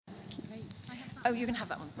Oh, you can have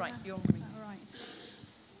that one. Right, you're on green. All right.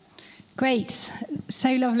 Great.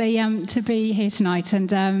 So lovely to be here tonight.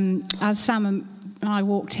 And as Sam and I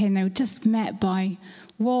walked in, they were just met by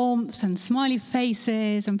warmth and smiley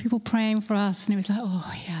faces and people praying for us. And it was like,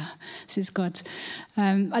 oh, yeah, this is good.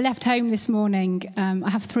 I left home this morning. I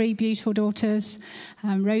have 3 beautiful daughters.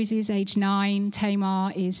 Rosie is age 9,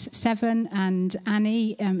 Tamar is 7, and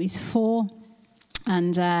Annie is 4.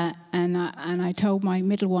 And I told my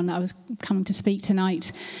middle one that I was coming to speak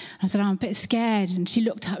tonight. I said, I'm a bit scared. And she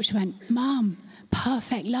looked up, she went, Mum,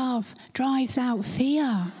 perfect love drives out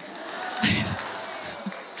fear.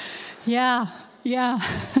 Yeah.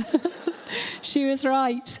 She was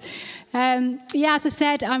right. As I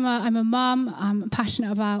said, I'm a mum. I'm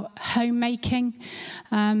passionate about homemaking.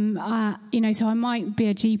 So I might be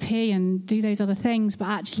a GP and do those other things, but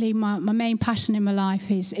actually my main passion in my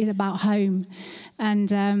life is about home.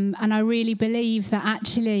 And I really believe that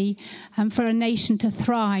actually for a nation to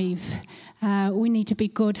thrive, we need to be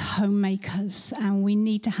good homemakers, and we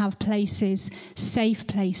need to have places, safe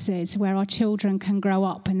places, where our children can grow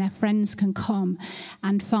up and their friends can come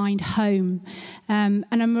and find home. And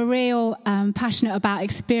I'm a real passionate about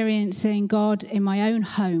experiencing God in my own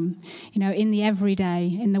home, in the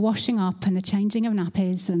everyday, in the washing up and the changing of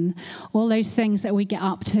nappies and all those things that we get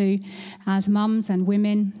up to as mums and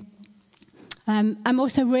women. I'm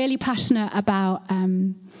also really passionate about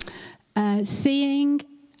seeing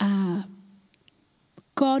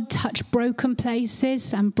God touch broken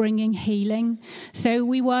places and bringing healing. So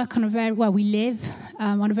we work on we live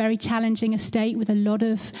on a very challenging estate with a lot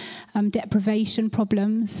of deprivation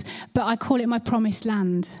problems, but I call it my promised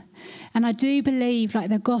land. And I do believe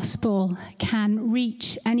the gospel can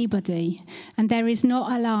reach anybody, and there is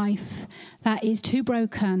not a life that is too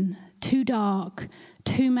broken, too dark,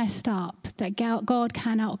 too messed up, that God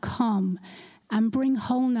cannot come and bring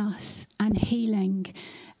wholeness and healing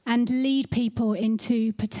and lead people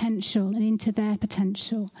into potential and into their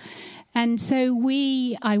potential. And so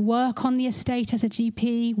I work on the estate as a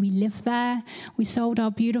GP. We live there. We sold our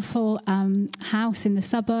beautiful house in the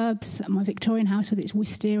suburbs, my Victorian house with its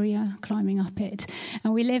wisteria climbing up it.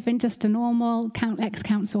 And we live in just a normal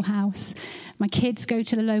ex-council house. My kids go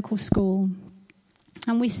to the local school.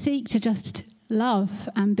 And we seek to just love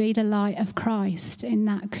and be the light of Christ in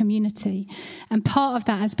that community. And part of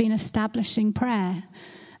that has been establishing prayer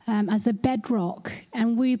as the bedrock.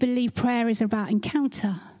 And we believe prayer is about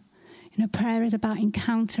encounter. Prayer is about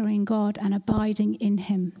encountering God and abiding in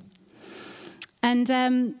him.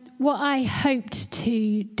 And what I hoped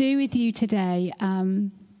to do with you today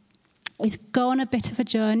is go on a bit of a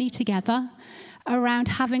journey together around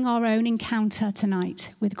having our own encounter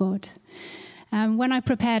tonight with God. When I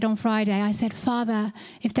prepared on Friday, I said, Father,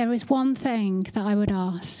 if there is one thing that I would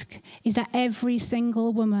ask, is that every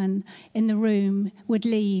single woman in the room would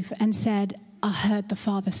leave and said, I heard the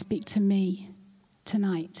Father speak to me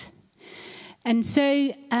tonight. And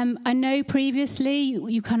so I know previously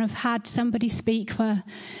you kind of had somebody speak for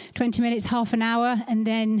 20 minutes, half an hour, and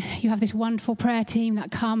then you have this wonderful prayer team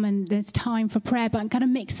that come and there's time for prayer, but I'm going to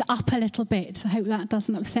mix it up a little bit. I hope that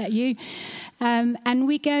doesn't upset you. And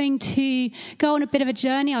we're going to go on a bit of a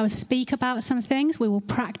journey. I will speak about some things. We will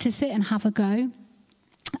practice it and have a go.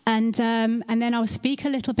 And then I'll speak a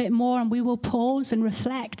little bit more, and we will pause and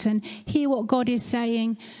reflect and hear what God is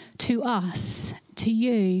saying to us, to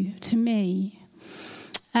you, to me.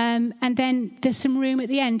 And then there's some room at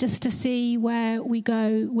the end just to see where we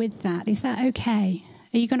go with that. Is that okay?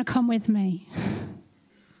 Are you going to come with me?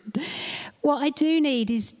 What I do need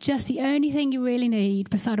is just the only thing you really need,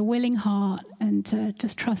 beside a willing heart, and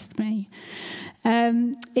just trust me,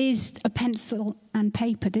 is a pencil and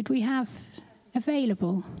paper. Did we have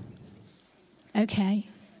available? Okay.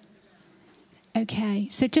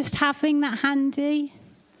 So just having that handy.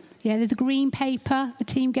 Yeah, there's the green paper. The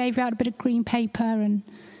team gave you out a bit of green paper, and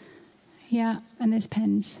there's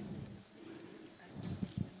pens.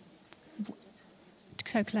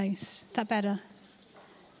 So close. Is that better?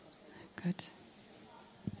 Good.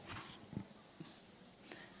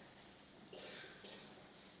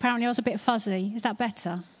 Apparently I was a bit fuzzy. Is that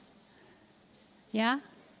better? Yeah?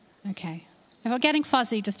 Okay. If I'm getting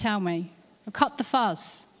fuzzy, just tell me. I'll cut the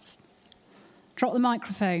fuzz. Just drop the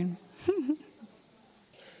microphone.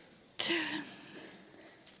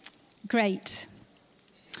 Great.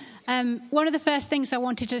 One of the first things I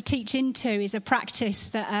wanted to teach into is a practice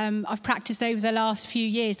that I've practiced over the last few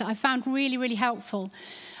years that I found really, really helpful.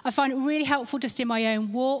 I find it really helpful just in my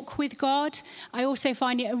own walk with God. I also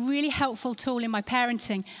find it a really helpful tool in my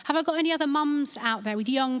parenting. Have I got any other mums out there with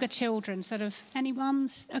younger children? Sort of, any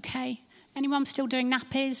mums? Okay. Any mums still doing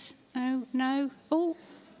nappies? No? Oh,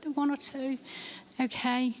 one one or two?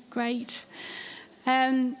 Okay, great.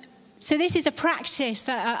 So this is a practice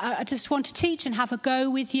that I just want to teach and have a go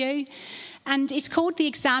with you. And it's called the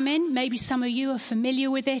Examen. Maybe some of you are familiar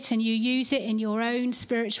with it and you use it in your own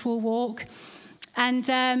spiritual walk. And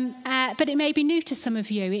but it may be new to some of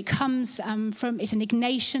you. It comes it's an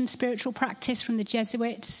Ignatian spiritual practice from the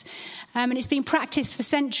Jesuits. And it's been practiced for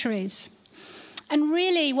centuries. And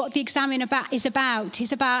really what the Examen is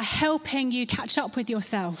about helping you catch up with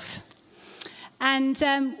yourself. And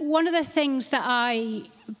one of the things that I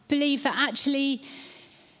believe that actually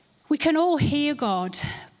we can all hear God,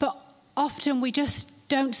 but often we just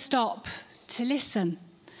don't stop to listen.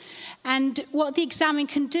 And what the Examen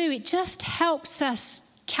can do, it just helps us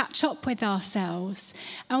catch up with ourselves.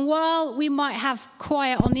 And while we might have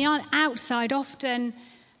quiet on the outside, often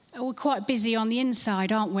we're quite busy on the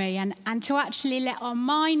inside, aren't we? And to actually let our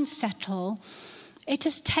mind settle, it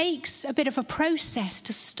just takes a bit of a process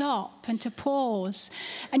to stop and to pause.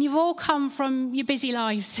 And you've all come from your busy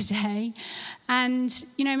lives today. And,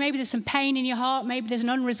 maybe there's some pain in your heart. Maybe there's an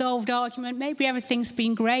unresolved argument. Maybe everything's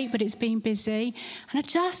been great, but it's been busy. And I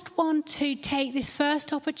just want to take this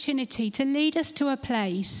first opportunity to lead us to a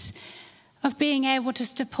place of being able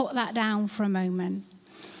just to put that down for a moment.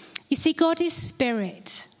 You see, God is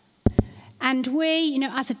spirit. And we,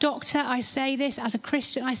 as a doctor, I say this. As a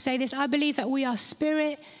Christian, I say this. I believe that we are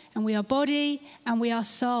spirit and we are body and we are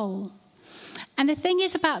soul. And the thing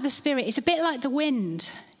is about the spirit, it's a bit like the wind.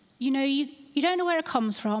 You don't know where it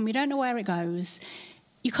comes from. You don't know where it goes.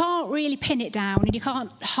 You can't really pin it down and you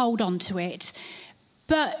can't hold on to it.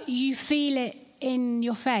 But you feel it in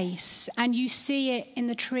your face and you see it in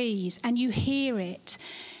the trees and you hear it.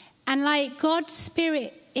 And like God's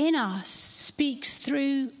spirit in us speaks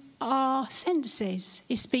through our senses.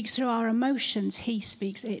 It speaks through our emotions. He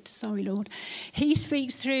speaks through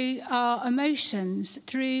our emotions,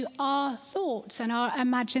 through our thoughts and our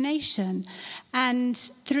imagination, and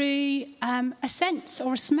through a sense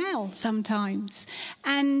or a smell sometimes.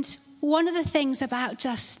 And one of the things about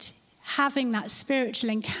just having that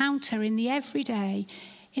spiritual encounter in the everyday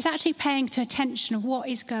is actually paying attention of what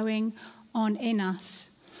is going on in us.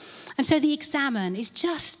 And so the Examen is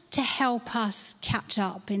just to help us catch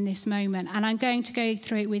up in this moment. And I'm going to go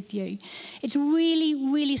through it with you. It's really,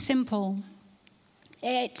 really simple.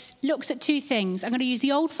 It looks at two things. I'm going to use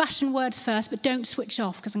the old-fashioned words first, but don't switch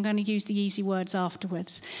off because I'm going to use the easy words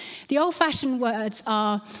afterwards. The old-fashioned words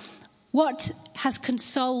are, what has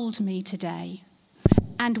consoled me today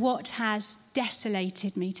and what has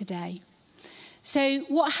desolated me today. So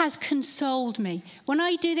what has consoled me? When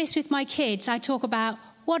I do this with my kids, I talk about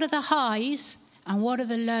what are the highs and what are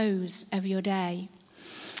the lows of your day?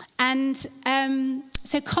 And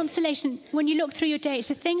so consolation, when you look through your day, it's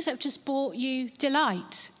the things that have just brought you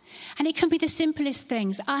delight. And it can be the simplest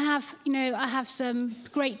things. I have some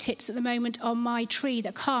great tits at the moment on my tree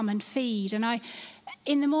that come and feed. And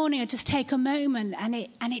in the morning, I just take a moment and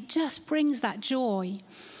it just brings that joy.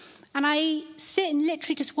 And I sit and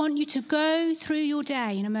literally just want you to go through your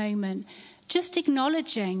day in a moment, just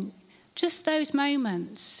acknowledging just those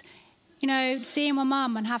moments, seeing my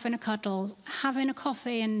mum and having a cuddle, having a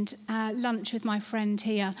coffee and lunch with my friend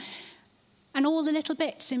here, and all the little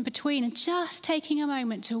bits in between, and just taking a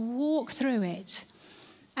moment to walk through it.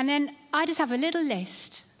 And then I just have a little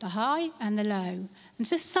list, the high and the low, and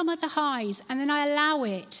just some of the highs, and then I allow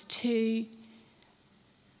it to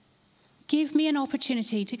give me an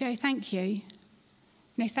opportunity to go, thank you.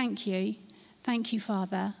 Thank you,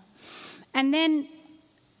 Father. And then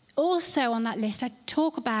also on that list, I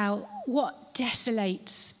talk about what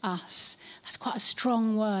desolates us. That's quite a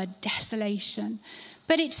strong word, desolation.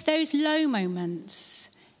 But it's those low moments.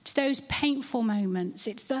 It's those painful moments.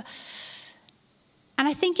 And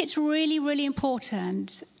I think it's really, really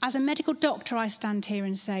important. As a medical doctor, I stand here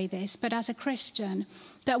and say this, but as a Christian,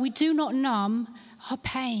 that we do not numb our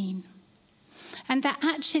pain. And that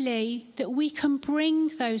actually, that we can bring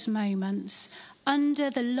those moments under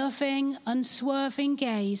the loving, unswerving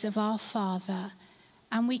gaze of our Father,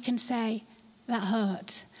 and we can say, that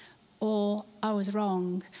hurt, or I was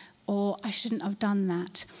wrong, or I shouldn't have done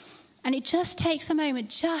that. And it just takes a moment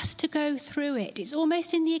just to go through it. It's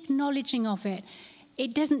almost in the acknowledging of it.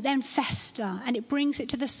 It doesn't then fester, and it brings it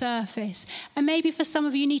to the surface. And maybe for some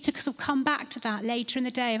of you, you need to sort of come back to that later in the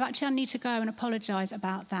day, of actually I need to go and apologise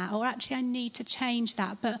about that, or actually I need to change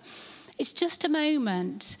that. But it's just a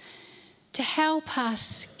moment to help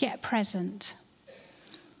us get present.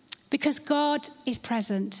 Because God is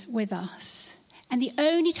present with us. And the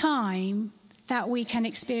only time that we can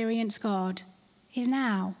experience God is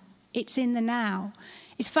now. It's in the now.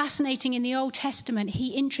 It's fascinating in the Old Testament,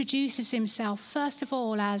 he introduces himself first of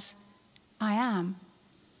all as I am.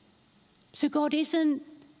 So God isn't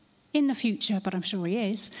in the future, but I'm sure he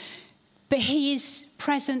is. But he is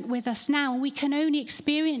present with us now, and we can only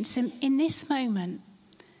experience him in this moment.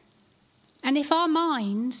 And if our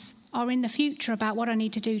minds are in the future about what I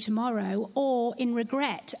need to do tomorrow, or in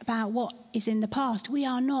regret about what is in the past, we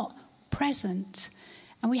are not present.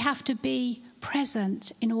 And we have to be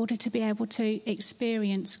present in order to be able to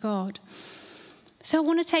experience God. So I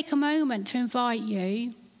want to take a moment to invite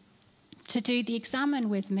you to do the Examine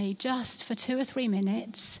with me, just for 2 or 3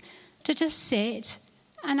 minutes, to just sit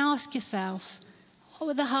and ask yourself, what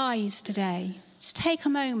were the highs today? Just take a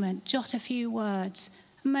moment, jot a few words,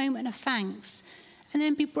 a moment of thanks, and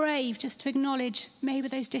then be brave just to acknowledge maybe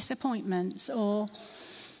those disappointments or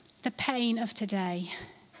the pain of today.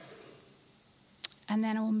 And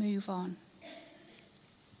then I'll move on.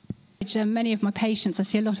 Many of my patients, I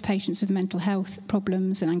see a lot of patients with mental health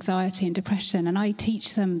problems and anxiety and depression, and I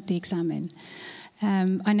teach them the Examine.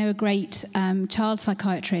 I know a great child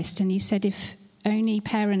psychiatrist, and he said if only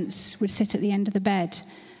parents would sit at the end of the bed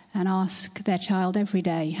and ask their child every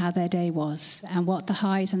day how their day was and what the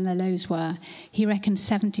highs and the lows were, he reckons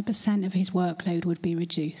 70% of his workload would be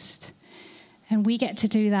reduced. And we get to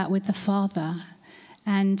do that with the Father.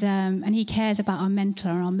 And he cares about our mental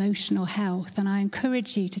and our emotional health. And I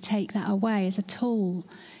encourage you to take that away as a tool.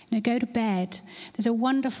 Go to bed. There's a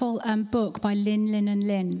wonderful book by Lynn and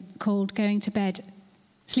Lynn called Going to Bed,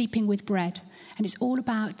 Sleeping with Bread. And it's all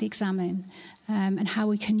about the Examine and how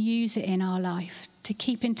we can use it in our life to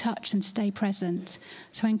keep in touch and stay present.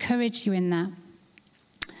 So I encourage you in that.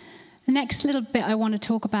 The next little bit I want to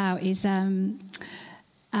talk about is in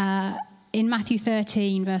Matthew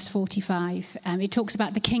 13, verse 45. It talks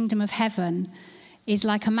about the kingdom of heaven is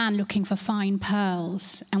like a man looking for fine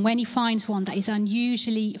pearls. And when he finds one that is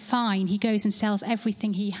unusually fine, he goes and sells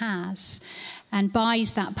everything he has and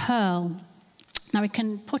buys that pearl. Now we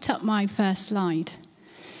can put up my first slide.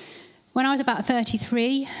 When I was about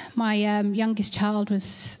 33, my youngest child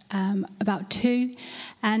was about 2,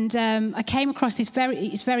 and I came across this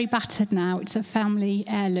it's very battered now. It's a family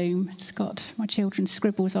heirloom. It's got my children's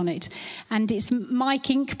scribbles on it. And it's Mike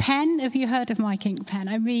Inkpen. Have you heard of Mike Inkpen?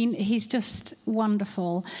 I mean, he's just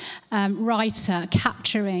wonderful writer,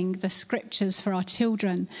 capturing the scriptures for our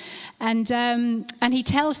children. And he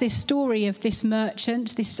tells this story of this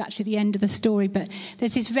merchant. This is actually the end of the story, but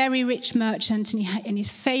there's this very rich merchant, and his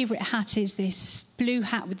favourite hat is this blue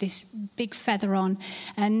hat with this big feather on,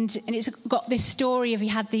 and it's got this story of he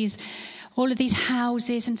had all of these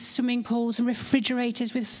houses and swimming pools and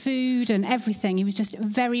refrigerators with food and everything. He was just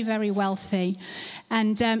very, very wealthy,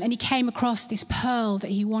 and he came across this pearl that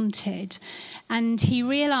he wanted, and he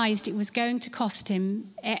realised it was going to cost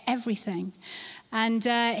him everything. And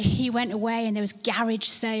he went away, and there was garage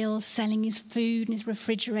sales selling his food and his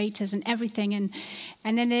refrigerators and everything.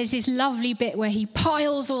 And then there's this lovely bit where he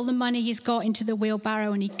piles all the money he's got into the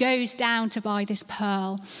wheelbarrow, and he goes down to buy this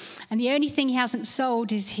pearl. And the only thing he hasn't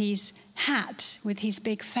sold is his hat with his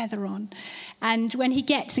big feather on. And when he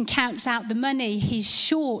gets and counts out the money, he's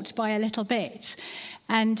short by a little bit.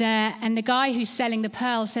 And the guy who's selling the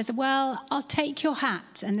pearl says, well, I'll take your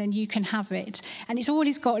hat and then you can have it. And it's all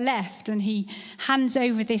he's got left. And he hands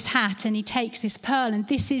over this hat and he takes this pearl. And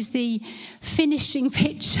this is the finishing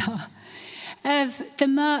picture of the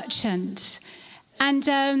merchant. And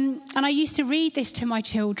I used to read this to my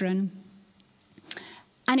children.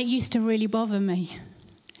 And it used to really bother me.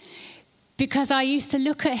 Because I used to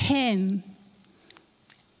look at him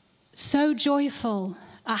so joyful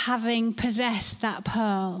at having possessed that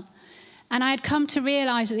pearl. And I had come to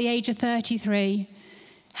realise at the age of 33,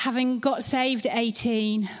 having got saved at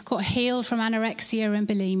 18, got healed from anorexia and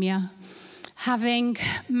bulimia, having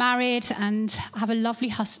married and have a lovely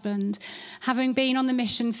husband, having been on the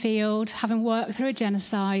mission field, having worked through a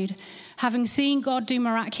genocide, having seen God do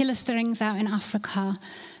miraculous things out in Africa,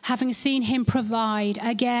 having seen him provide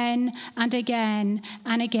again and again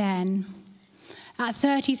and again. At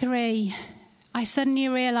 33, I suddenly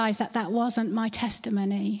realised that that wasn't my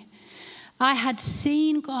testimony. I had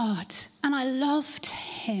seen God and I loved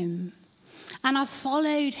him and I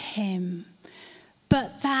followed him.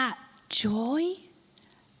 But that joy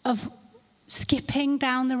of skipping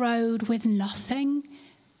down the road with nothing,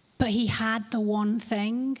 but he had the one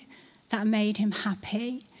thing that made him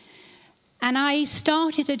happy. And I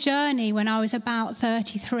started a journey when I was about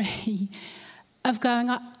 33 of going,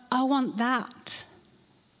 I want that.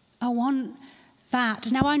 I want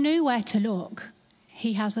that. Now I knew where to look.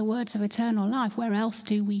 He has the words of eternal life. Where else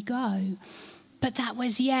do we go? But that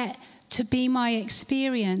was yet to be my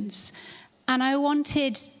experience. And I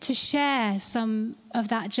wanted to share some of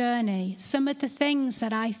that journey, some of the things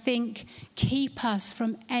that I think keep us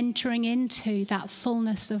from entering into that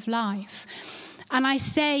fullness of life. And I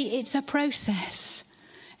say it's a process.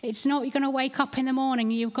 It's not you're going to wake up in the morning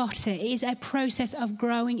and you've got it. It is a process of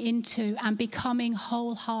growing into and becoming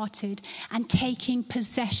wholehearted and taking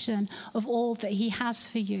possession of all that he has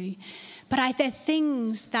for you. But there are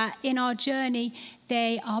things that in our journey,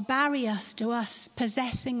 they are barriers to us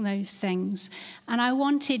possessing those things. And I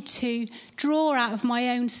wanted to draw out of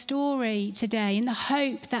my own story today in the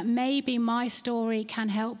hope that maybe my story can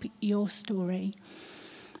help your story.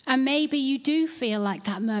 And maybe you do feel like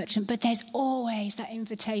that merchant, but there's always that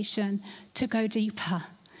invitation to go deeper,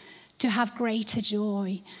 to have greater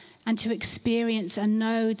joy, and to experience and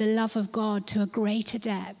know the love of God to a greater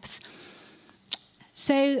depth.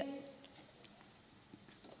 So,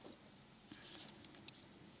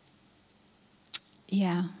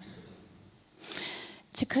 yeah.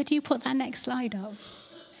 So could you put that next slide up?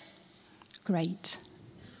 Great.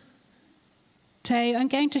 So I'm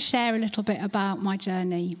going to share a little bit about my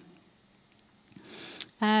journey.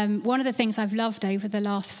 One of the things I've loved over the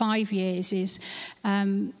last 5 years is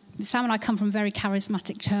Sam and I come from a very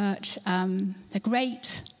charismatic church. They're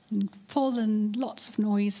great and full and lots of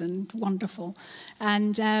noise and wonderful.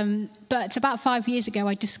 And but about 5 years ago,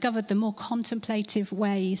 I discovered the more contemplative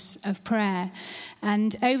ways of prayer.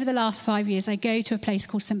 And over the last 5 years, I go to a place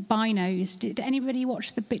called St. Bino's. Did anybody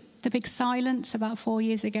watch the Big Silence about 4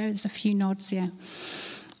 years ago? There's a few nods, yeah.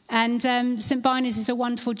 And St. Bino's is a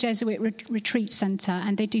wonderful Jesuit retreat centre,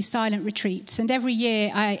 and they do silent retreats. And every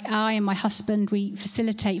year, I and my husband, we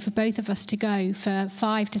facilitate for both of us to go for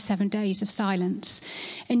 5 to 7 days of silence.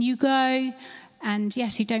 And you go, and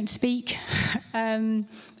yes, you don't speak, and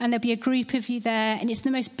there'll be a group of you there, and it's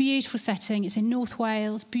the most beautiful setting. It's in North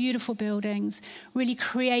Wales, beautiful buildings, really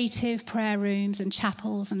creative prayer rooms and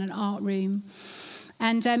chapels and an art room.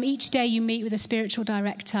 And each day you meet with a spiritual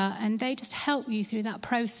director, and they just help you through that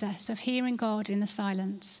process of hearing God in the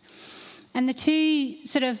silence. And the two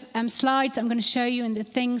sort of slides I'm going to show you and the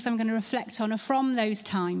things I'm going to reflect on are from those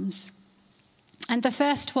times. And the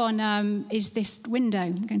first one is this window.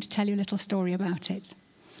 I'm going to tell you a little story about it.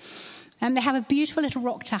 They have a beautiful little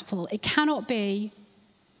rock chapel. It cannot be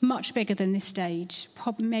much bigger than this stage,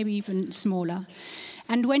 probably maybe even smaller.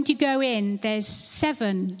 And when you go in, there's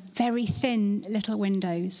 7 very thin little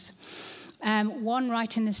windows. One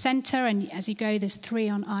right in the centre, and as you go, there's 3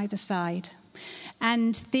 on either side.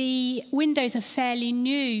 And the windows are fairly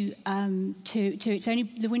new to it's only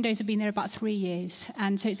the windows have been there about 3 years,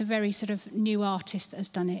 and so it's a very sort of new artist that has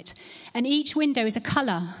done it. And each window is a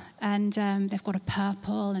colour, and they've got a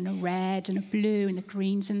purple and a red and a blue, and the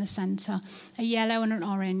green's in the centre, a yellow and an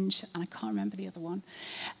orange, and I can't remember the other one.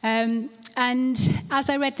 And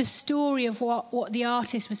as I read the story of what the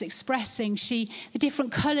artist was expressing, the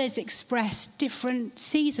different colours expressed different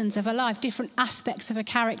seasons of her life, different aspects of her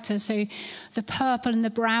character. So the purple and the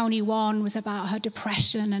browny one was about her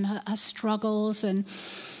depression and her struggles, and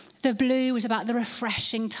the blue was about the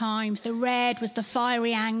refreshing times. The red was the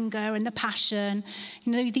fiery anger and the passion.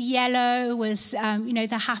 The yellow was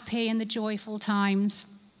the happy and the joyful times,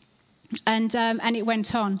 and it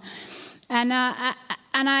went on. And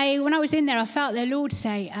when I was in there, I felt the Lord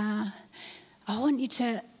say, "I want you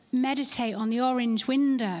to meditate on the orange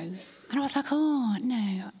window." And I was like, "Oh,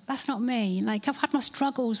 no, that's not me. Like, I've had my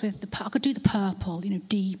struggles with I could do the purple,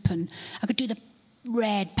 deep, and I could do the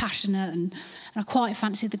red, passionate, and I quite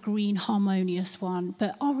fancy the green, harmonious one.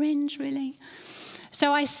 But orange, really?"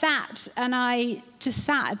 So I sat, and I just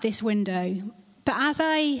sat at this window. But as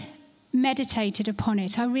I meditated upon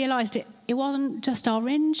it, I realised it wasn't just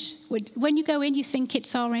orange. When you go in, you think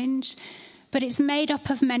it's orange, but it's made up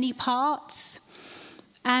of many parts.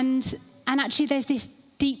 And actually there's this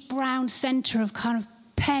deep brown centre of kind of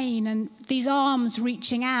pain, and these arms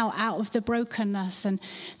reaching out of the brokenness, and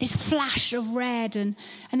this flash of red, and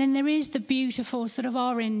then there is the beautiful sort of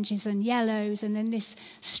oranges and yellows, and then this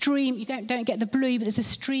stream, you don't get the blue, but there's a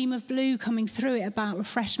stream of blue coming through it about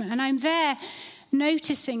refreshment. And I'm there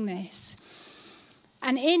noticing this,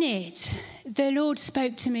 and in it the Lord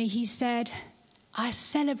spoke to me. He said, "I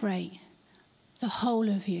celebrate the whole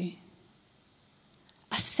of you.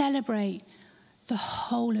 I celebrate the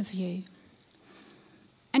whole of you."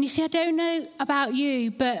 And you see, I don't know about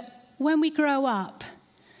you, but when we grow up,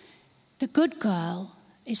 the good girl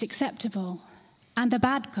is acceptable and the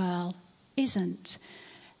bad girl isn't.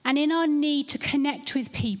 And in our need to connect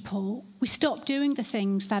with people, we stop doing the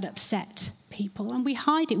things that upset people, and we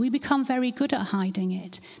hide it. We become very good at hiding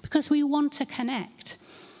it because we want to connect.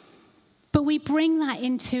 But we bring that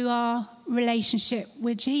into our relationship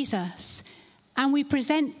with Jesus. And we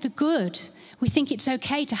present the good. We think it's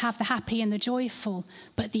okay to have the happy and the joyful,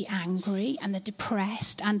 but the angry and the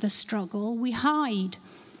depressed and the struggle, we hide.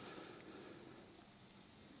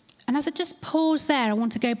 And as I just pause there, I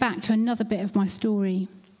want to go back to another bit of my story.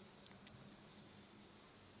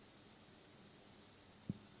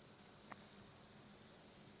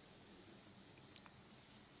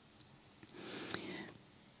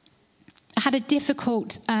 I had a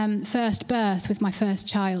difficult first birth with my first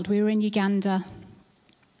child. We were in Uganda.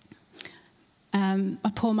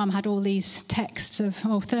 My poor mum had all these texts of,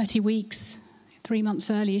 30 weeks, 3 months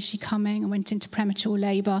early, is she coming? I went into premature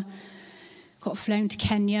labour. Got flown to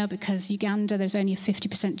Kenya because Uganda, there's only a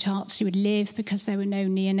 50% chance she would live because there were no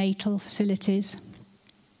neonatal facilities.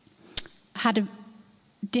 Had a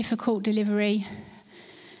difficult delivery.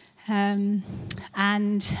 And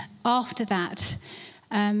after that,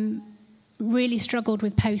 really struggled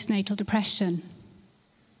with postnatal depression.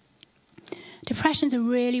 Depression's a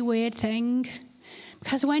really weird thing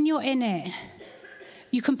because when you're in it,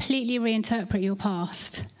 you completely reinterpret your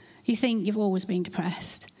past. You think you've always been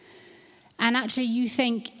depressed. And actually you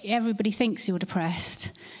think everybody thinks you're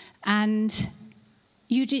depressed. And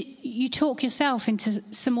you talk yourself into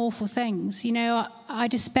some awful things. You know, I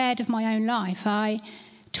despaired of my own life. I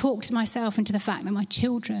talked myself into the fact that my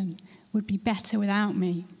children would be better without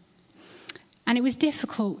me. And it was a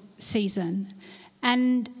difficult season.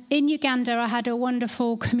 And in Uganda, I had a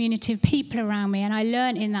wonderful community of people around me, and I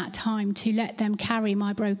learned in that time to let them carry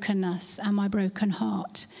my brokenness and my broken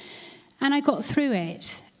heart. And I got through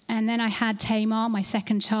it. And then I had Tamar, my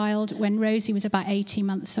second child, when Rosie was about 18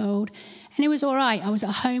 months old. And it was all right. I was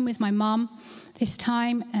at home with my mum this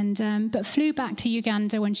time, but flew back to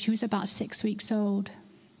Uganda when she was about 6 weeks old.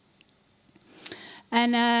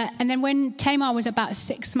 And then when Tamar was about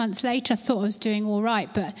 6 months later, I thought I was doing all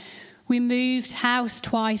right. But we moved house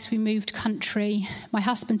twice. We moved country. My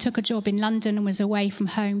husband took a job in London and was away from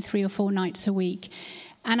home 3 or 4 nights a week.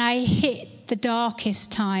 And I hit the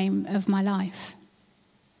darkest time of my life.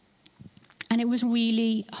 And it was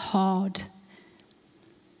really hard.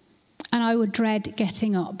 And I would dread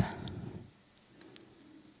getting up.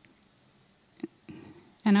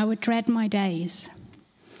 And I would dread my days.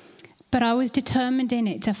 But I was determined in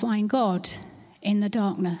it to find God in the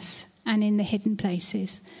darkness and in the hidden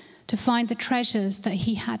places, to find the treasures that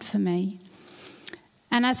he had for me.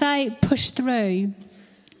 And as I pushed through,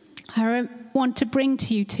 I want to bring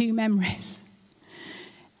to you 2 memories.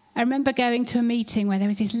 I remember going to a meeting where there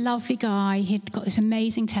was this lovely guy. He'd got this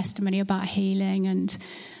amazing testimony about healing, and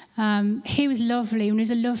he was lovely, and he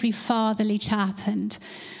was a lovely fatherly chap, and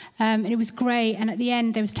it was great. And at the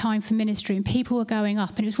end, there was time for ministry, and people were going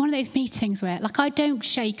up. And it was one of those meetings where, I don't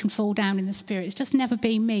shake and fall down in the spirit. It's just never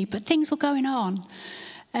been me. But things were going on.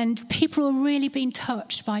 And people were really being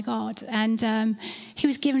touched by God. And he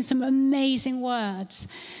was giving some amazing words.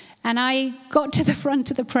 And I got to the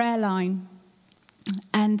front of the prayer line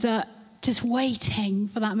and just waiting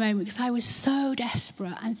for that moment because I was so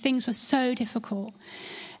desperate and things were so difficult.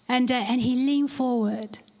 And he leaned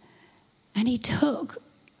forward and he took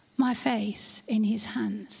my face in his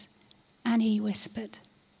hands and he whispered,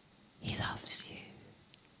 "He loves you.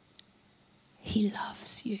 He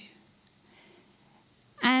loves you."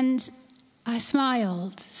 And I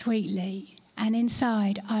smiled sweetly, and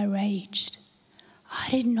inside I raged.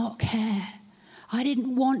 I did not care. I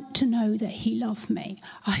didn't want to know that he loved me.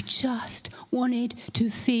 I just wanted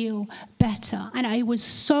to feel better. And I was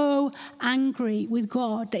so angry with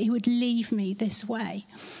God that he would leave me this way.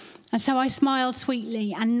 And so I smiled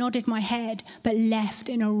sweetly and nodded my head, but left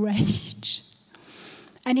in a rage.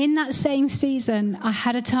 And in that same season, I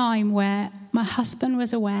had a time where my husband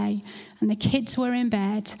was away and the kids were in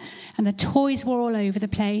bed and the toys were all over the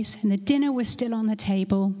place and the dinner was still on the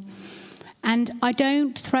table. And I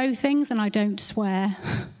don't throw things and I don't swear.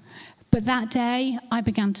 But that day, I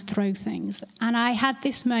began to throw things. And I had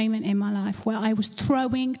this moment in my life where I was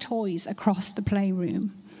throwing toys across the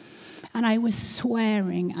playroom. And I was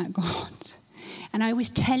swearing at God. And I was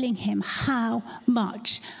telling him how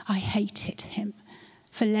much I hated him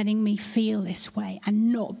for letting me feel this way and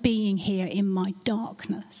not being here in my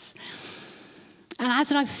darkness. And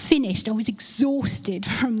as I finished, I was exhausted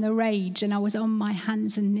from the rage and I was on my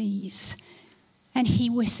hands and knees. And he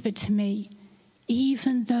whispered to me,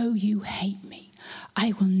 "Even though you hate me,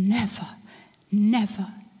 I will never,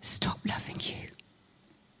 never stop loving you."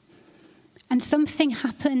 And something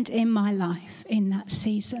happened in my life in that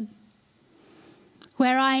season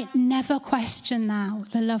where I never questioned now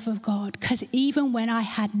the love of God, because even when I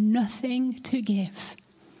had nothing to give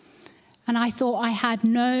and I thought I had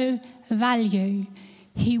no value,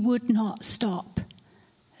 he would not stop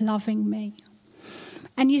loving me.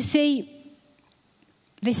 And you see,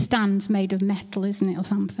 this stand's made of metal, isn't it, or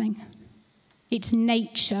something? Its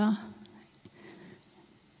nature,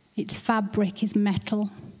 its fabric is metal.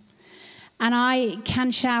 And I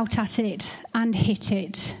can shout at it and hit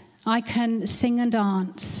it. I can sing and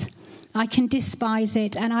dance. I can despise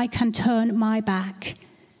it and I can turn my back.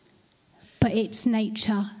 But its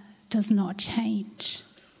nature does not change.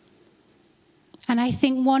 And I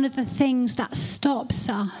think one of the things that stops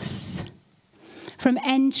us from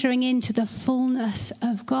entering into the fullness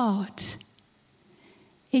of God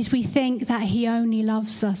is we think that he only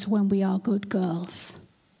loves us when we are good girls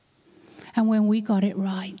and when we got it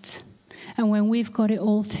right and when we've got it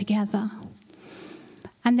all together.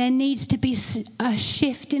 And there needs to be a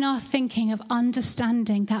shift in our thinking of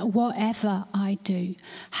understanding that whatever I do,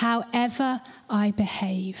 however I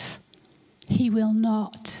behave, he will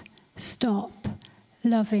not stop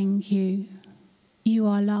loving you. You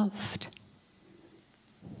are loved.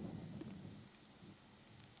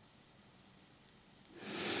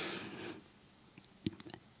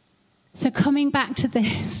 So coming back to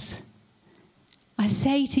this, I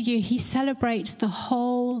say to you, he celebrates the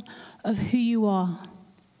whole of who you are.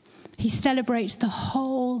 He celebrates the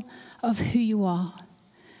whole of who you are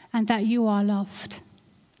and that you are loved.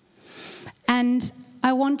 And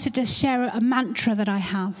I wanted to share a mantra that I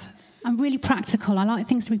have. I'm really practical. I like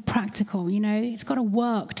things to be practical. You know, it's got to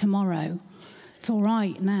work tomorrow. It's all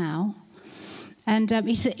right now. And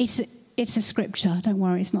it's a scripture. Don't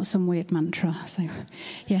worry, it's not some weird mantra. So,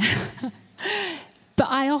 yeah. But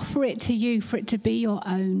I offer it to you for it to be your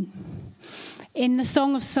own. In the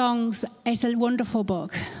Song of Songs, it's a wonderful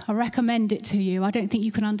book. I recommend it to you. I don't think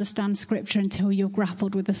you can understand Scripture until you've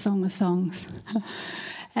grappled with the Song of Songs.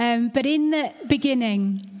 But in the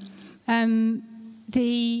beginning,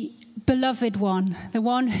 the beloved one, the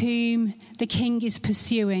one whom the king is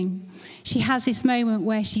pursuing, she has this moment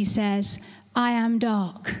where she says, I am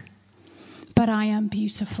dark, but I am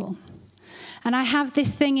beautiful. And I have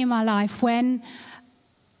this thing in my life when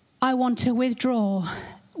I want to withdraw,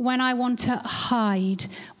 when I want to hide,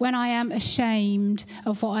 when I am ashamed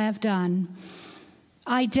of what I have done,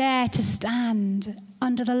 I dare to stand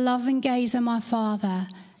under the loving gaze of my Father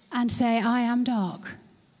and say, I am dark,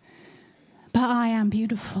 but I am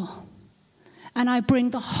beautiful. And I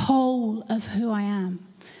bring the whole of who I am,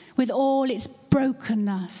 with all its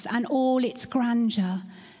brokenness and all its grandeur,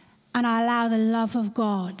 and I allow the love of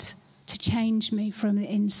God to change me from the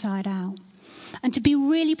inside out. And to be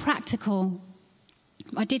really practical,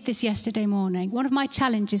 I did this yesterday morning. One of my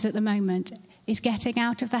challenges at the moment is getting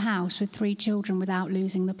out of the house with 3 children without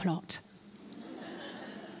losing the plot.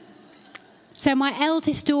 So my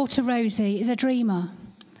eldest daughter, Rosie, is a dreamer.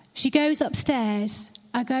 She goes upstairs.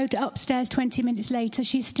 I go upstairs 20 minutes later.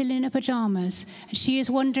 She's still in her pajamas. And she is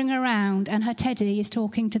wandering around, and her teddy is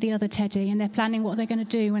talking to the other teddy, and they're planning what they're going to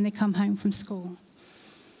do when they come home from school.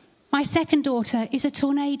 My second daughter is a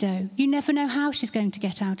tornado. You never know how she's going to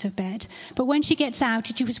get out of bed. But when she gets out,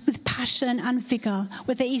 it is with passion and vigour,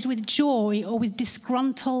 whether it is with joy or with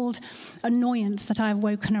disgruntled annoyance that I have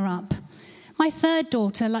woken her up. My third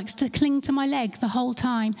daughter likes to cling to my leg the whole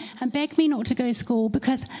time and beg me not to go to school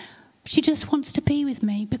because she just wants to be with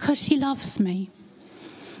me, because she loves me.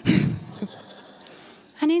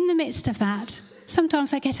 And in the midst of that,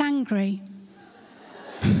 sometimes I get angry.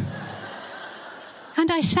 And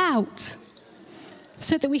I shout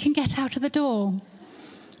so that we can get out of the door.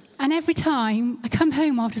 And every time I come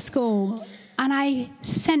home after school and I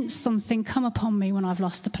sense something come upon me when I've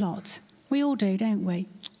lost the plot. We all do, don't we?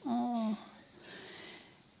 Oh.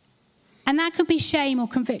 And that could be shame or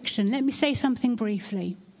conviction. Let me say something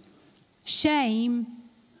briefly. Shame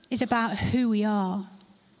is about who we are,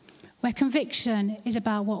 where conviction is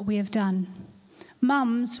about what we have done.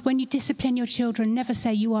 Mums, when you discipline your children, never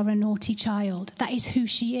say you are a naughty child. That is who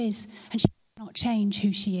she is, and she cannot change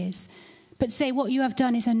who she is. But say what you have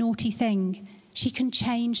done is a naughty thing. She can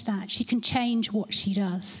change that. She can change what she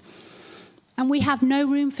does. And we have no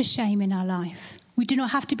room for shame in our life. We do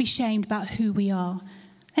not have to be shamed about who we are.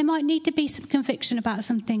 There might need to be some conviction about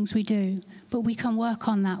some things we do, but we can work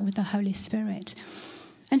on that with the Holy Spirit.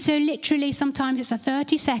 And so literally sometimes it's a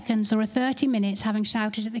 30 seconds or a 30 minutes, having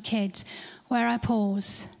shouted at the kids, where I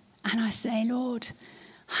pause and I say, Lord,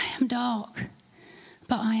 I am dark,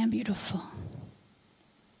 but I am beautiful.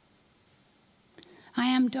 I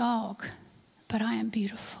am dark, but I am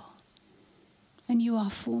beautiful. And you are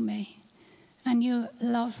for me, and you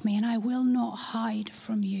love me, and I will not hide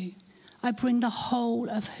from you. I bring the whole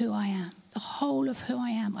of who I am, the whole of who I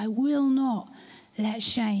am. I will not let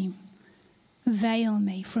shame veil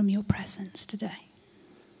me from your presence today.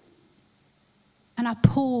 And I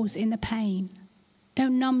pause in the pain.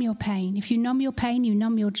 Don't numb your pain. If you numb your pain, you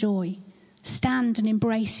numb your joy. Stand and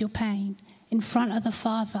embrace your pain in front of the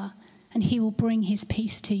Father, and he will bring his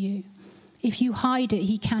peace to you. If you hide it,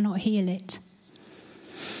 he cannot heal it.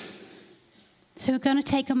 So we're going to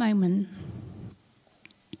take a moment,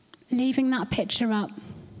 leaving that picture up.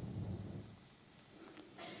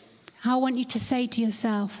 I want you to say to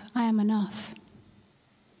yourself, I am enough.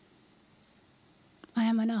 I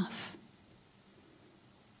am enough.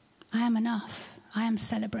 I am enough. I am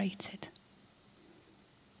celebrated.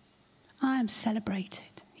 I am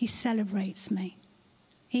celebrated. He celebrates me,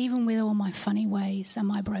 even with all my funny ways and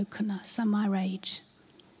my brokenness and my rage.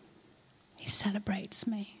 He celebrates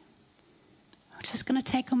me. I'm just going to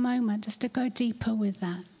take a moment just to go deeper with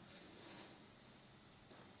that.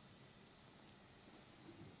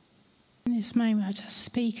 In this moment, I just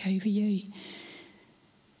speak over you.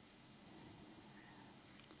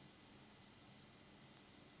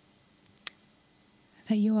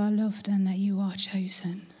 That you are loved and that you are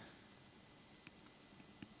chosen.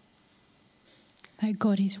 That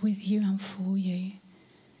God is with you and for you.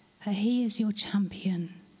 That he is your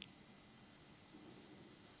champion.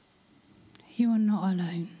 You are not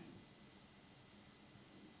alone.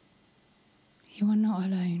 You are not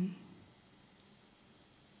alone.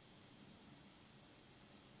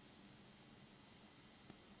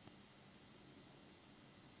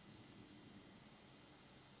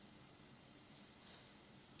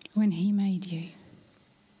 When he made you,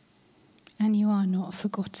 and you are not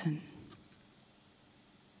forgotten.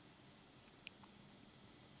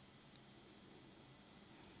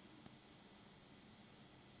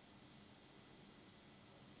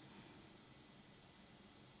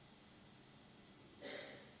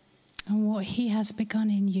 And what he has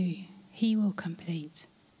begun in you, he will complete.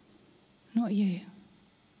 Not you.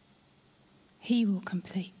 He will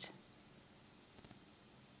complete.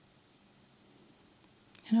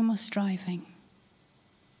 No more striving.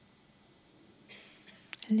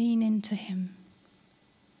 Lean into him.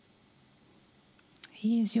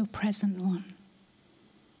 He is your present one.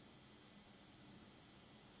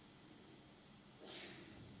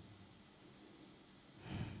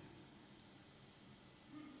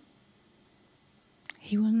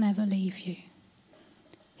 He will never leave you.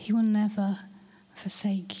 He will never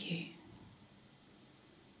forsake you.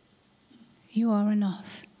 You are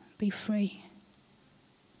enough. Be free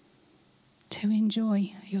to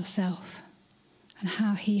enjoy yourself and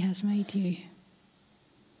how he has made you.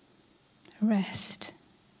 Rest.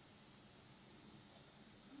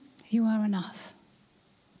 You are enough.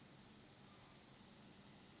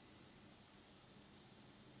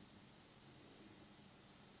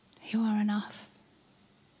 You are enough.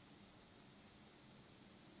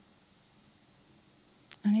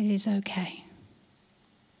 And it is okay.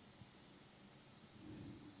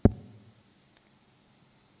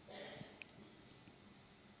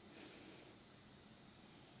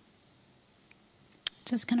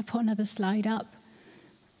 Just going to put another slide up,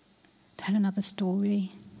 tell another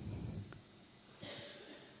story.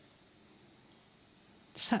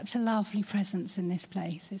 Such a lovely presence in this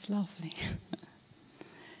place. It's lovely.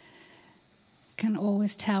 Can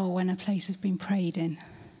always tell when a place has been prayed in.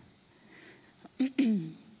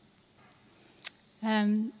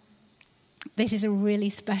 This is a really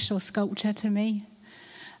special sculpture to me.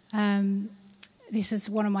 This was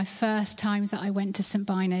one of my first times that I went to St.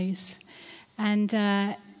 Bino's. And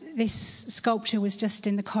this sculpture was just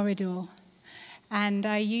in the corridor. And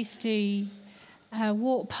I used to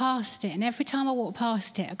walk past it. And every time I walked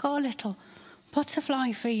past it, I got a little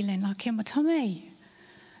butterfly feeling, like in my tummy.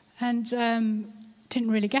 And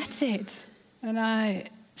didn't really get it. And I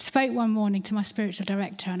spoke one morning to my spiritual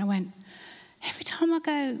director, and I went, every time I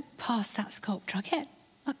go past that sculpture, I get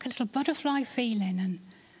like a little butterfly feeling.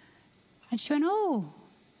 And she went, oh,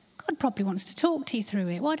 God probably wants to talk to you through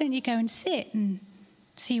it. Why don't you go and sit and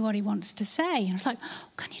see what he wants to say? And I was like, oh,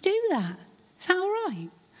 can you do that? Is that all right?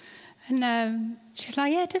 And she was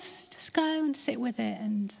like, yeah, just go and sit with it.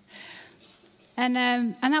 And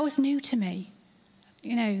that was new to me.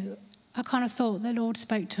 You know, I kind of thought the Lord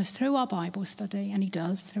spoke to us through our Bible study, and he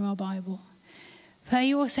does through our Bible. But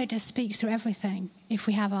he also just speaks through everything if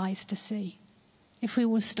we have eyes to see, if we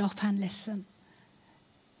will stop and listen.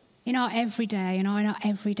 In our everyday, in our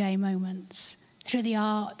everyday moments, through the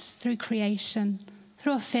arts, through creation,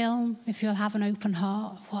 through a film, if you'll have an open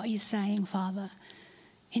heart, what are you saying, Father?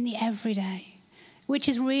 In the everyday, which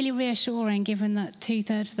is really reassuring given that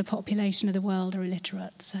 2/3 of the population of the world are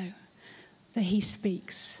illiterate, so that he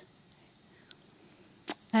speaks.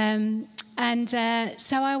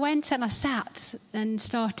 So I went and I sat and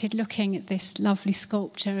started looking at this lovely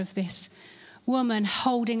sculpture of this woman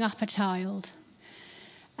holding up a child.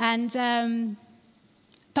 And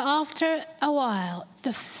but after a while,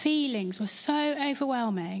 the feelings were so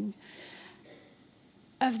overwhelming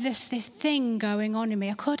of this thing going on in me.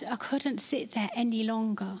 I couldn't sit there any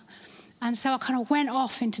longer. And so I kind of went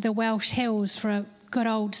off into the Welsh hills for a good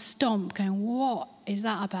old stomp, going, what is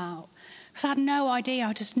that about? Because I had no idea.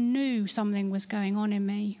 I just knew something was going on in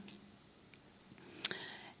me.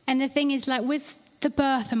 And the thing is, like, with the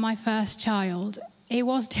birth of my first child, it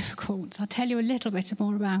was difficult. I'll tell you a little bit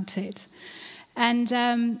more about it. And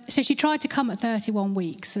so she tried to come at 31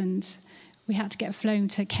 weeks, and we had to get flown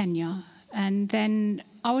to Kenya. And then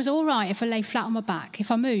I was all right if I lay flat on my back.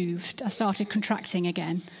 If I moved, I started contracting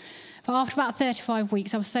again. But after about 35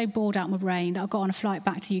 weeks, I was so bored out of my brain that I got on a flight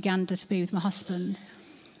back to Uganda to be with my husband.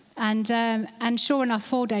 And sure enough,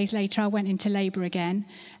 4 days later, I went into labour again.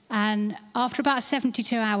 And after about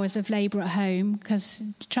 72 hours of labour at home, because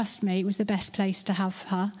trust me, it was the best place to have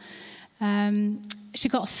her, she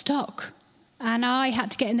got stuck. And I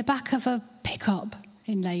had to get in the back of a pickup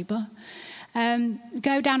in labour,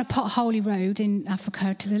 go down a potholey road in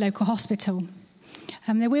Africa to the local hospital.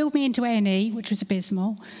 They wheeled me into A&E, which was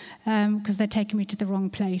abysmal, because they'd taken me to the wrong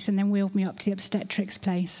place, and then wheeled me up to the obstetrics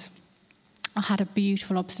place. I had a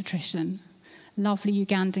beautiful obstetrician, lovely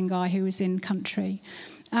Ugandan guy who was in country.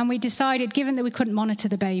 And we decided, given that we couldn't monitor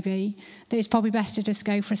the baby, that it was probably best to just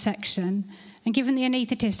go for a section. And given the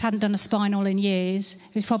anaesthetist hadn't done a spinal in years,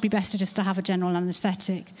 it was probably best just to have a general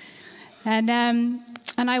anaesthetic. And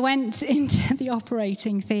I went into the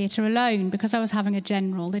operating theatre alone because I was having a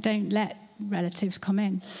general. They don't let relatives come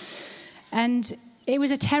in. And it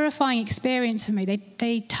was a terrifying experience for me.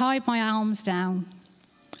 They tied my arms down.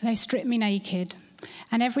 They stripped me naked.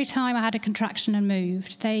 And every time I had a contraction and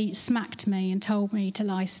moved, they smacked me and told me to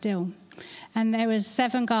lie still. And there was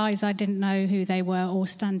 7 guys, I didn't know who they were, all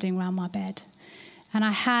standing around my bed. And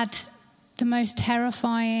I had the most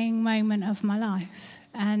terrifying moment of my life,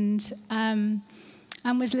 and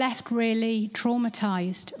was left really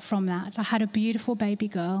traumatized from that. I had a beautiful baby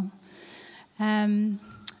girl. And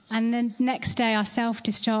the next day I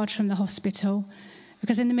self-discharged from the hospital,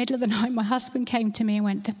 because in the middle of the night my husband came to me and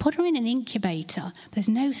went, "They put her in an incubator, there's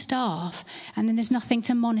no staff, and then there's nothing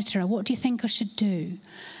to monitor her. What do you think I should do?"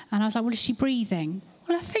 And I was like, "Well, is she breathing?"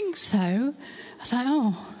 "Well, I think so." I was like,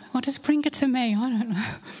 "Oh, well, just bring her to me." I don't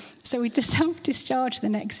know. So we just self-discharged the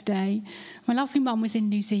next day. My lovely mum was in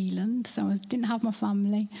New Zealand, so I didn't have my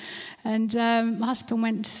family. And my husband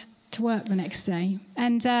went to work the next day.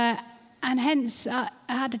 And hence I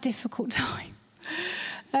had a difficult time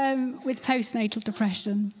with postnatal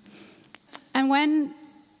depression. And when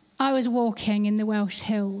I was walking in the Welsh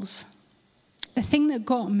hills, the thing that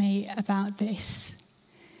got me about this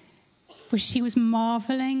was she was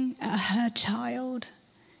marvelling at her child.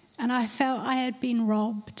 And I felt I had been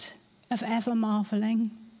robbed of ever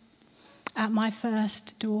marvelling at my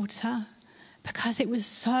first daughter, because it was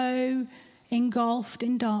so engulfed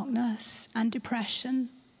in darkness and depression.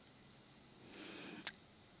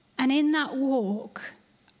 And in that walk,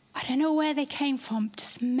 I don't know where they came from,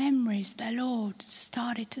 just memories. The Lord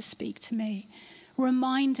started to speak to me,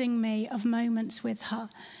 reminding me of moments with her.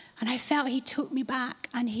 And I felt he took me back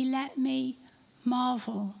and he let me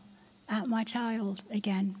marvel at my child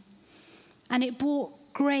again. And it brought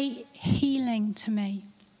great healing to me,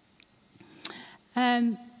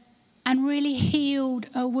 and really healed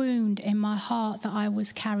a wound in my heart that I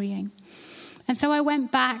was carrying. And so I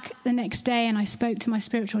went back the next day and I spoke to my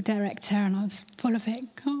spiritual director, and I was full of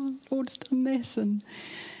it. "God, the Lord's done this," and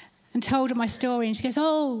told her my story. And she goes,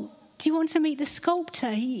 "Oh, do you want to meet the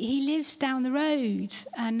sculptor? He lives down the road,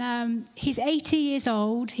 and he's 80 years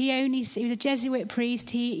old. He was a Jesuit priest.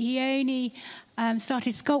 He only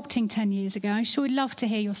started sculpting 10 years ago. I'm sure he'd love to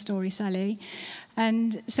hear your story, Sally."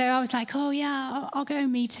 And so I was like, "Oh yeah, I'll go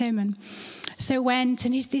and meet him." And so went,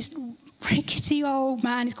 and he's this rickety old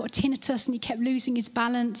man. He's got tinnitus, and he kept losing his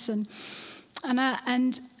balance, and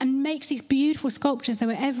makes these beautiful sculptures. They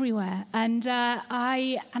were everywhere. And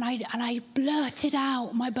I blurted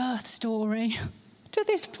out my birth story to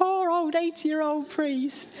this poor old 80-year-old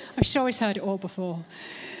priest. I'm sure he's heard it all before.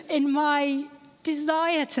 In my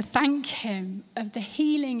desire to thank him of the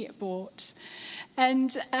healing it brought.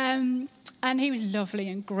 And he was lovely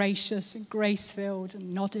and gracious and grace-filled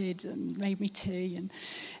and nodded and made me tea.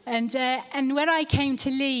 And when I came to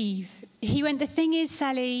leave, he went, "The thing is,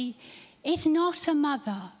 Sally, it's not a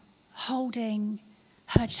mother holding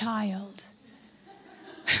her child."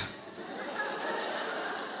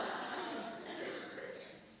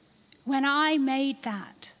 When I made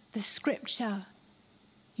that, the scripture,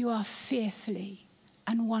 "You are fearfully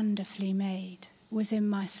and wonderfully made," was in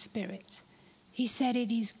my spirit. He said,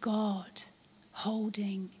 "It is God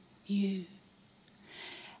holding you.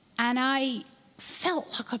 And I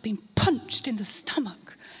felt like I'd been punched in the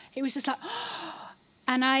stomach. It was just like,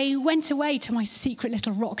 and I went away to my secret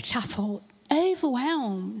little rock chapel,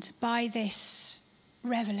 overwhelmed by this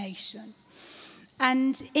revelation.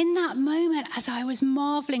 And in that moment, as I was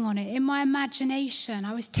marveling on it, in my imagination,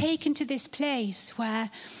 I was taken to this place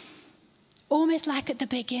where, almost like at the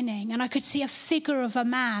beginning, and I could see a figure of a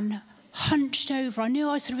man hunched over. I knew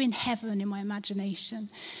I was sort of in heaven in my imagination,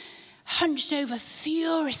 hunched over,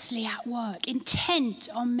 furiously at work, intent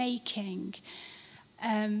on making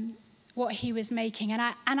what he was making.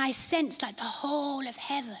 And I sensed like the whole of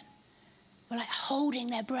heaven were like holding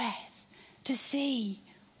their breath to see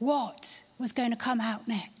what was going to come out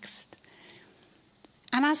next.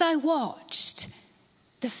 And as I watched,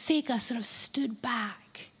 the figure sort of stood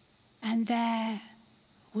back, and there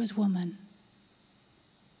was woman.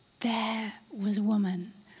 There was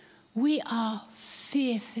woman. We are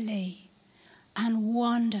fearfully and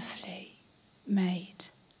wonderfully made.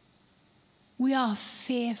 We are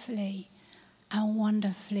fearfully and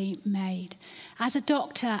wonderfully made. As a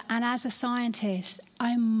doctor and as a scientist,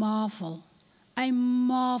 I marvel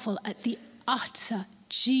at the utter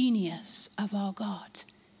genius of our God,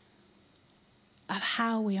 of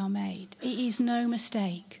how we are made. It is no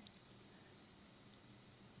mistake.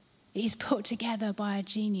 It is put together by a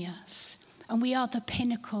genius, and we are the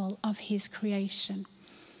pinnacle of his creation.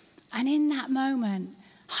 And in that moment,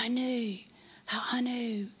 I knew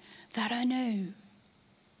that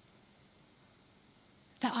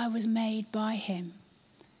I was made by him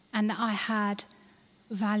and that I had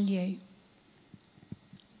value.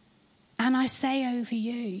 And I say over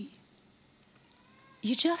you,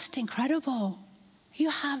 you're just incredible.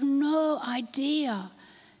 You have no idea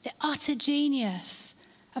the utter genius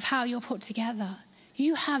of how you're put together.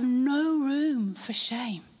 You have no room for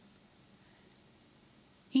shame.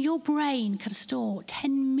 Your brain can store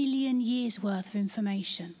 10 million years worth of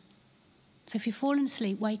information. So if you're falling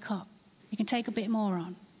asleep, wake up. You can take a bit more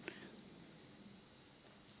on.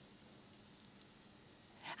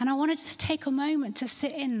 And I want to just take a moment to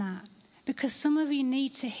sit in that, because some of you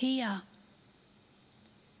need to hear.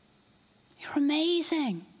 You're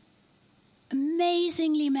amazing.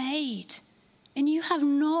 Amazingly made. And you have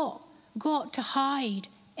not got to hide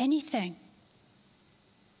anything.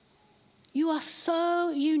 You are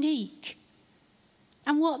so unique.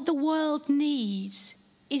 And what the world needs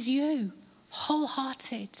is you,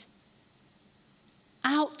 wholehearted,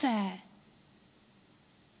 out there,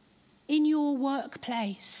 in your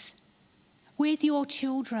workplace, with your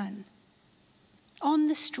children, on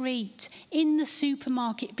the street, in the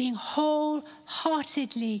supermarket, being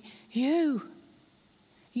wholeheartedly you.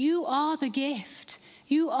 You are the gift.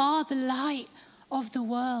 You are the light of the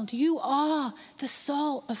world. You are the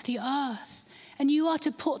salt of the earth. And you are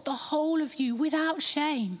to put the whole of you without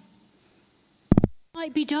shame. It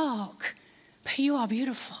might be dark, but you are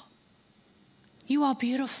beautiful. You are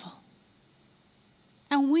beautiful.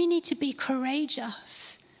 And we need to be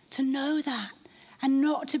courageous to know that and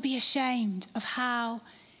not to be ashamed of how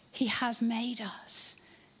he has made us.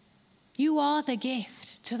 You are the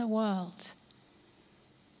gift to the world.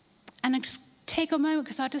 And I just take a moment,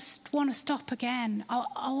 because I just want to stop again.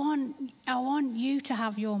 I want you to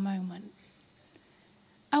have your moment.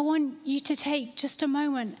 I want you to take just a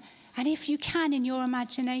moment, and if you can, in your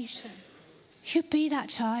imagination, you be that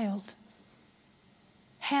child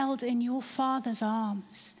held in your Father's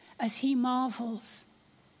arms as he marvels,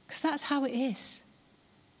 because that's how it is.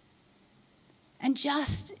 And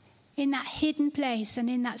just in that hidden place and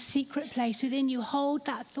in that secret place within you, hold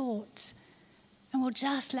that thought. And we'll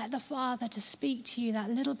just let the Father to speak to you that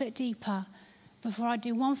little bit deeper before I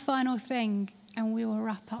do one final thing, and we will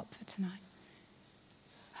wrap up for tonight.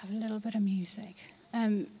 Have a little bit of music.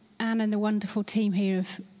 Anne and the wonderful team here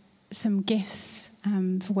have some gifts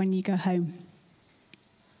for when you go home.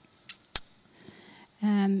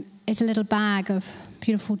 It's a little bag of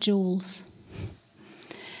beautiful jewels.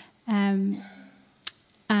 And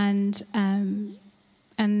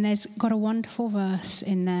there's got a wonderful verse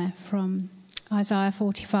in there from Isaiah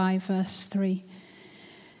 45, verse 3.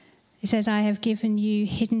 It says, I have given you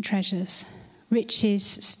hidden treasures, riches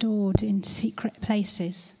stored in secret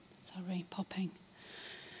places. Sorry, popping.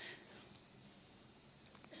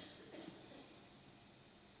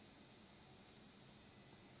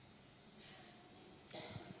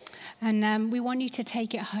 And we want you to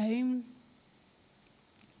take it home.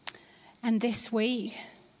 And this week,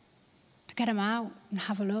 get them out and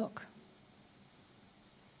have a look.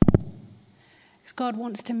 Because God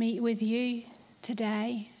wants to meet with you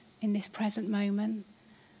today in this present moment.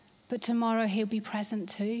 But tomorrow he'll be present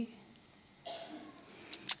too.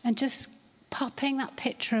 And just popping that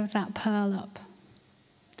picture of that pearl up.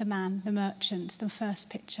 The man, the merchant, the first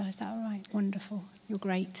picture. Is that all right? Wonderful. You're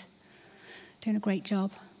great. Doing a great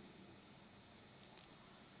job.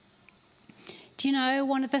 Do you know,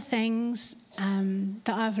 one of the things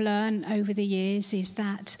that I've learned over the years is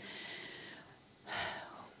that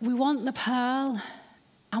we want the pearl,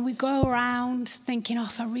 and we go around thinking, oh,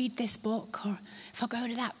 if I read this book, or if I go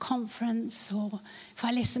to that conference, or if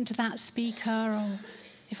I listen to that speaker, or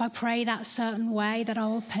if I pray that certain way, that I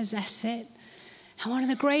will possess it. And one of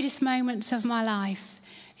the greatest moments of my life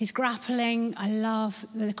is grappling. I love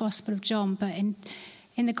the Gospel of John, but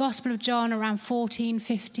in the Gospel of John, around 14,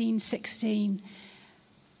 15, 16,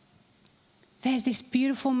 there's this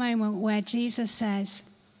beautiful moment where Jesus says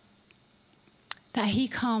that he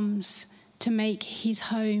comes to make his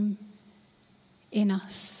home in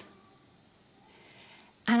us.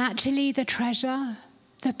 And actually the treasure,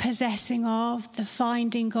 the possessing of, the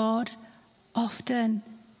finding God, often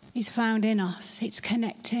is found in us. It's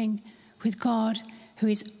connecting with God who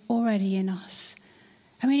is already in us.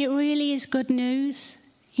 I mean, it really is good news.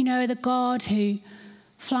 You know, the God who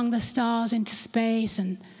flung the stars into space,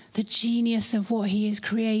 and the genius of what he has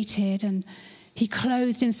created, and he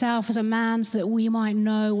clothed himself as a man so that we might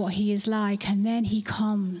know what he is like, and then he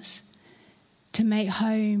comes to make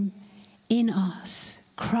home in us,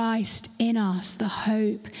 Christ in us, the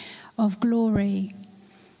hope of glory.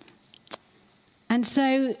 And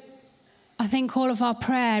so I think all of our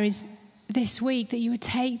prayer is this week that you would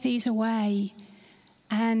take these away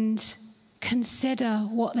and consider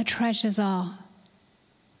what the treasures are.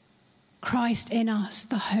 Christ in us,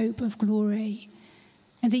 the hope of glory.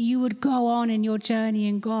 And that you would go on in your journey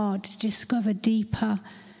in God to discover deeper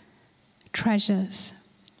treasures.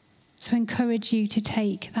 So I encourage you to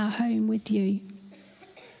take that home with you.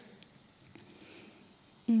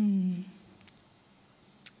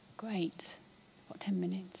 Great. Got 10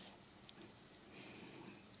 minutes.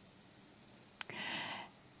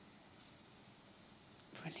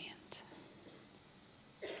 Brilliant.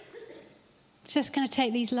 Just going to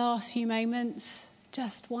take these last few moments.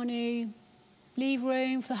 Just want to leave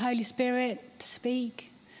room for the Holy Spirit to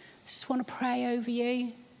speak. Just want to pray over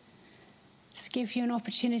you. Just give you an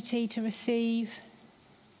opportunity to receive.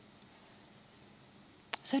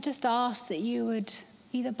 So just ask that you would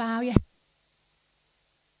either bow your head.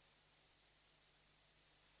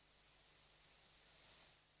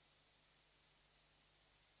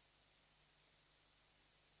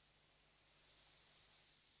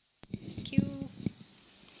 Thank you.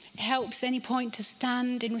 It helps any point to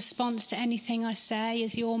stand in response to anything I say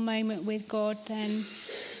as your moment with God, then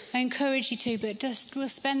I encourage you to, but just we'll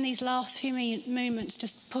spend these last few moments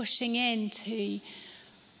just pushing into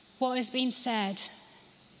what has been said.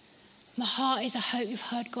 My heart is, I hope you've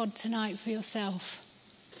heard God tonight for yourself.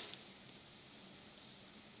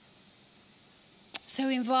 So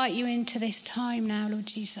we invite you into this time now, Lord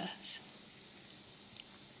Jesus.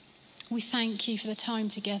 We thank you for the time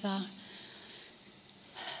together.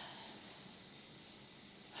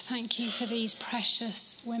 Thank you for these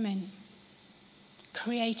precious women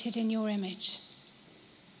created in your image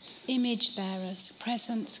bearers,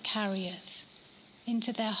 presence carriers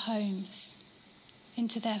into their homes,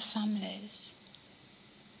 into their families.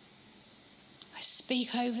 I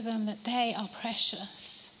speak over them that they are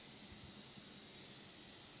precious.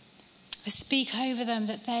 I speak over them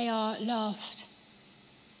that they are loved.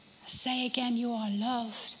 I say again, you are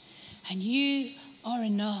loved and you are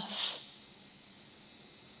enough.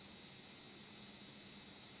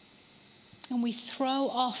 And we throw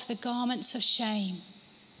off the garments of shame,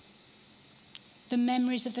 the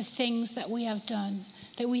memories of the things that we have done,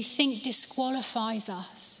 that we think disqualifies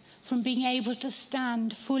us from being able to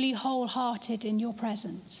stand fully wholehearted in your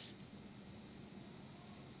presence.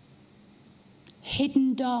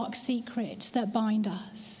 Hidden dark secrets that bind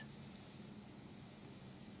us.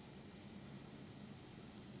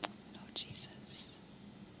 Lord Jesus.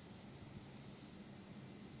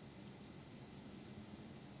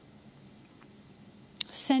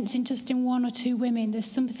 Sensing just in one or two women, there's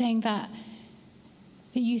something that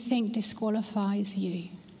you think disqualifies you.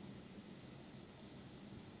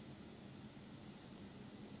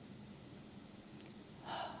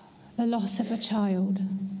 The loss of a child,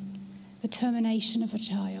 the termination of a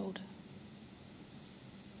child.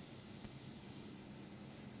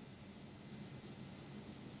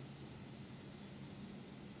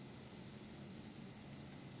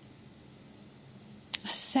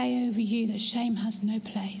 I say over you that shame has no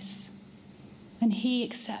place, and he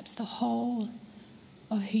accepts the whole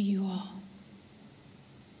of who you are.